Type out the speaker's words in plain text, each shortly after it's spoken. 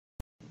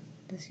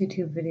This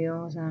YouTube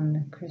video is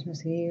on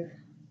Christmas Eve,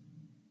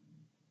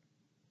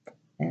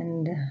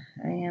 and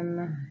I am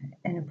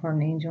an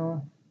important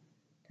angel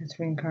that's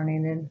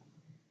reincarnated.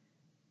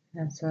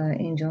 That's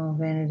angel of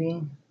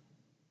vanity,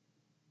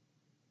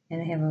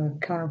 and I have a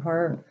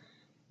counterpart,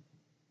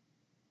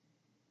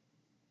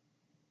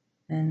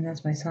 and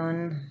that's my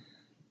son.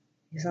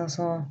 He's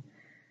also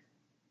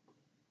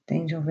the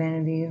angel of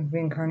vanity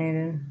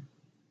reincarnated.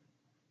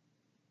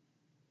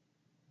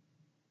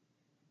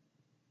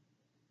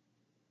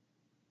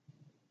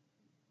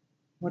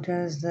 What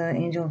does the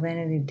angel of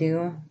vanity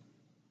do?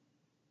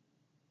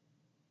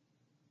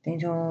 The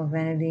angel of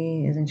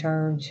vanity is in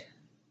charge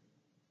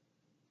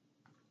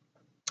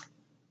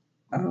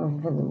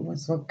of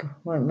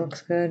what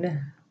looks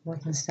good,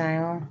 what's in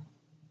style.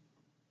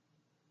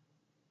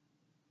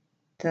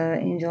 The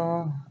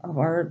angel of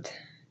art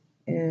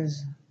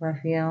is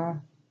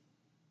Raphael.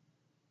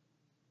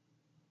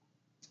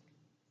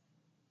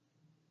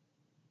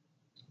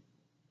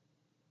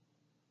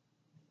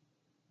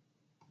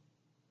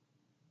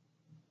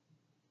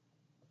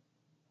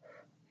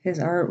 His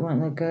art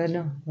wouldn't look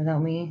good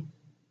without me,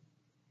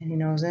 and he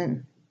knows it.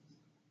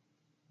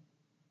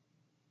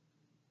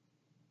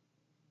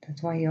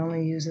 That's why he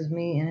only uses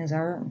me in his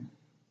art.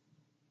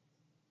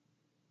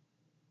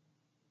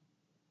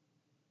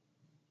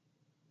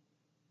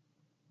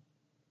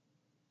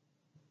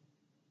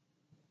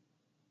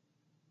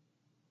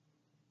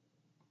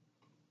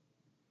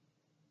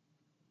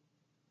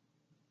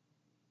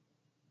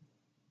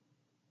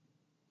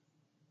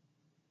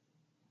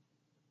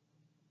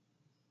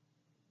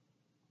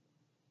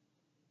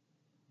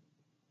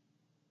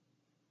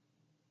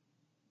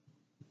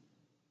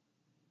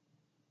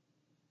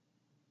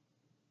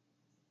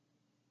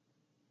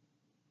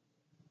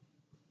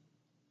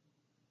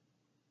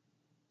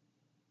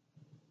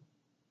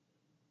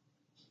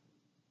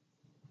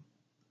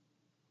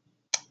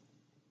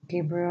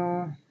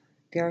 Gabriel,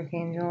 the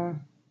archangel,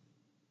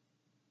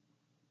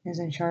 is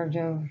in charge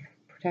of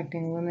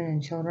protecting women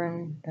and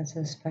children. That's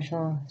his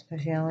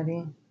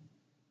specialty.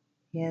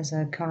 He has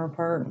a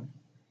counterpart.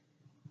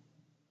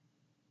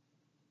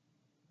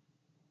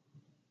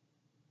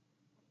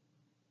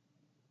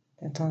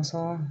 That's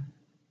also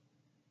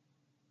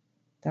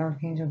the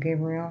archangel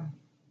Gabriel.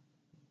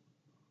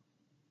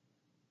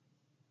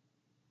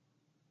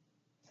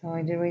 So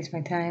I did waste my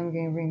time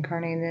getting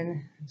reincarnated,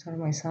 and so did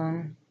my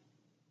son.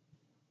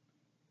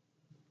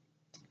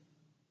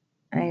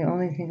 I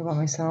only think about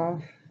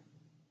myself.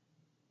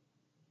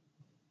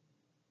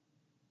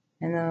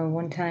 And the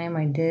one time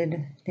I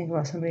did think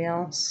about somebody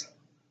else,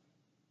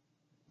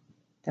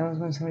 that was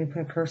when somebody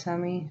put a curse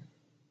on me.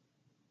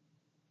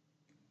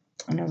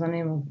 And I was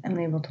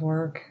unable to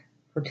work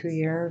for 2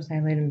 years. I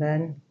laid in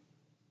bed.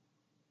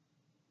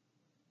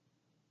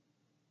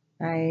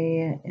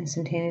 I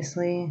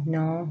instantaneously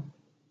know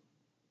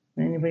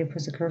when anybody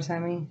puts a curse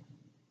on me.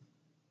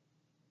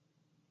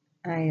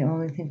 I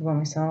only think about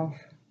myself.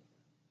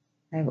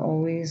 I've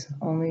always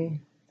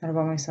only thought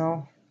about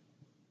myself.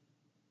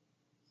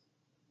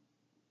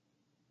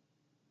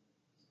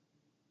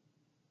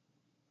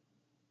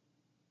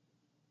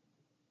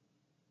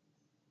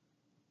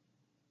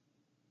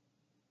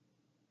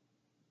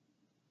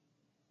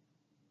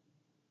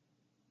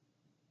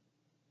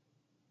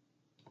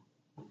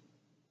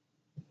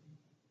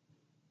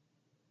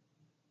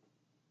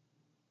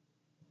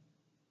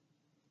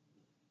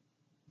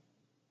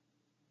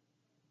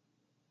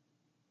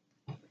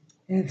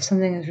 If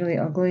something is really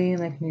ugly,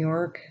 like New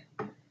York,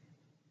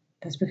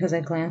 that's because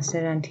I glanced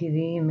at it on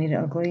TV and made it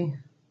ugly.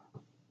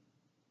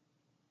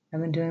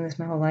 I've been doing this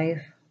my whole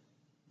life.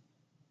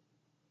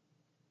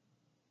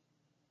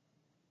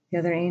 The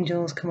other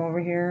angels come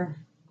over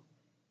here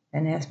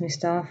and ask me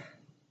stuff.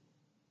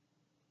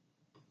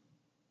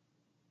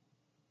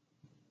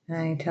 And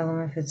I tell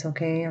them if it's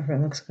okay, if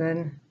it looks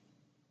good.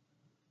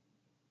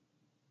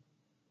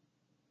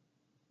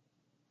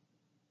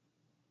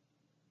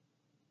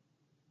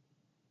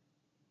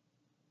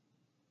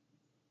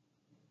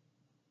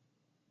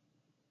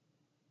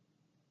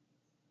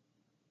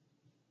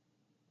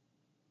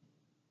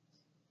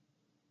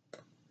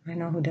 I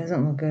know who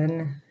doesn't look good,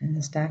 and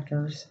it's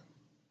doctors.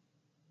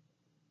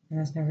 And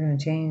that's never going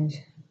to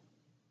change.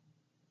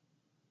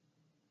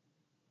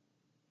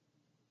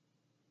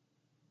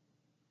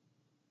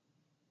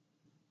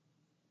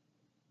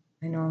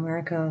 I know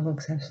America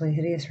looks absolutely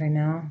hideous right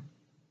now,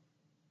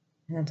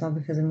 and that's all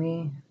because of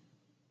me.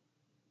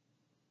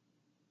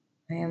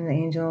 I am the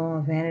angel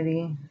of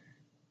vanity.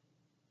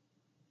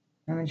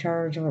 I'm in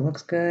charge of what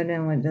looks good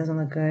and what doesn't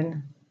look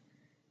good.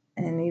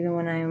 And even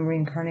when I am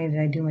reincarnated,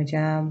 I do my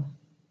job.